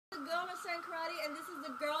Fiona San Karate, and this is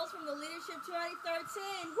the girls from the Leadership 2013.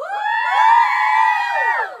 Woo!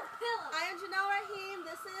 I am Janelle Rahim.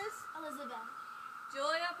 This is Elizabeth,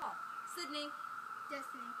 Julia, Paul, Sydney,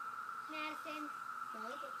 Destiny, Madison,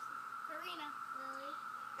 Molly Gibson, Karina, Lily.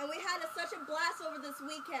 and we had such a blast over this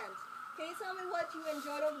weekend. Can you tell me what you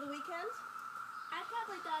enjoyed over the weekend? I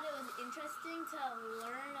probably thought it was interesting to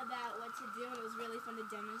learn about what to do, and it was really fun to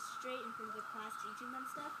demonstrate in front of the class teaching them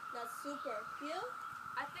stuff. That's super. You?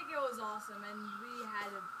 I think it was awesome, and we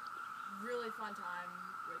had a really fun time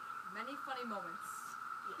with many funny moments.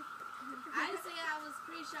 Honestly, I was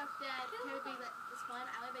pretty shocked that camping was fun.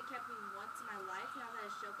 I only been camping once in my life when I was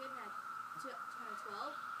at Ashoka at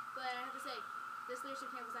 2012. But I have to say, this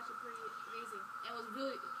leadership camp was actually pretty amazing. It was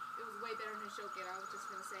way better than Ashoka. I was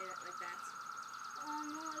just going to say that like that. Well,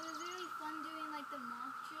 it was really fun doing like the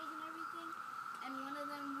mock drills and everything. And one of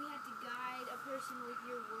them, we had to guide a person with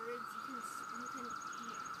your words. You couldn't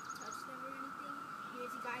touch them or anything. You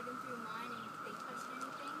had to guide them through mine, and if they touched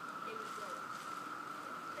anything, they would go.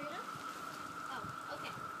 Karina? Oh,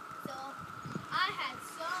 okay. So I had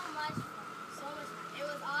so much fun. So much fun. It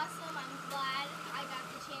was awesome. I'm glad I got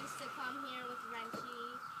the chance to come here with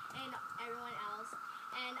Renchi and everyone else.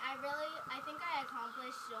 And I think I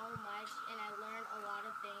accomplished so much, and I learned a lot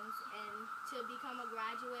of things. And to become a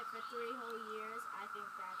graduate for 3 whole years, I think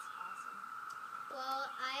that's awesome. Well,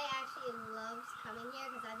 I actually loved coming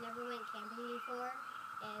here because I've never went camping before,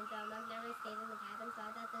 and I've never stayed in the cabin, so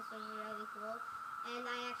I thought this was really cool. And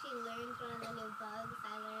I actually learned one of the new bugs.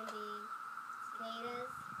 I learned the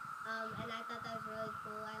cicadas, and I thought that was really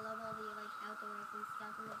cool. I love all the outdoors and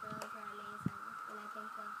stuff, and the drills are amazing, and I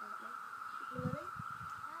think they'll help me. Lily?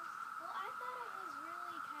 Well, I thought it was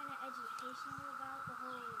really kind of educational about the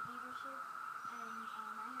whole leadership, and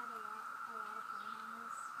I had a lot of fun on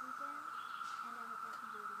this weekend, and I hope I can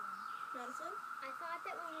do it again. Madison? I thought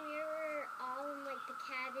that when we were all in the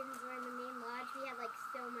cabins or in the main lodge, we had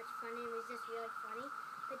so much fun, and it was just really funny.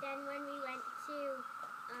 But then when we went to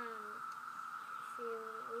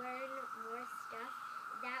learn more stuff,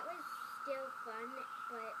 that was still fun,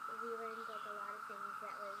 but we learned a lot of things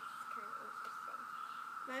that was kind of interesting.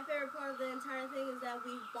 My favorite part of the entire thing is that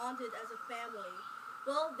we bonded as a family.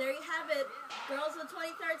 Well, there you have it. Girls of the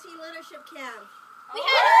 2013 Leadership Camp. We had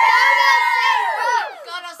a pillow fight!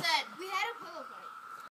 Gono said. We had a pillow fight.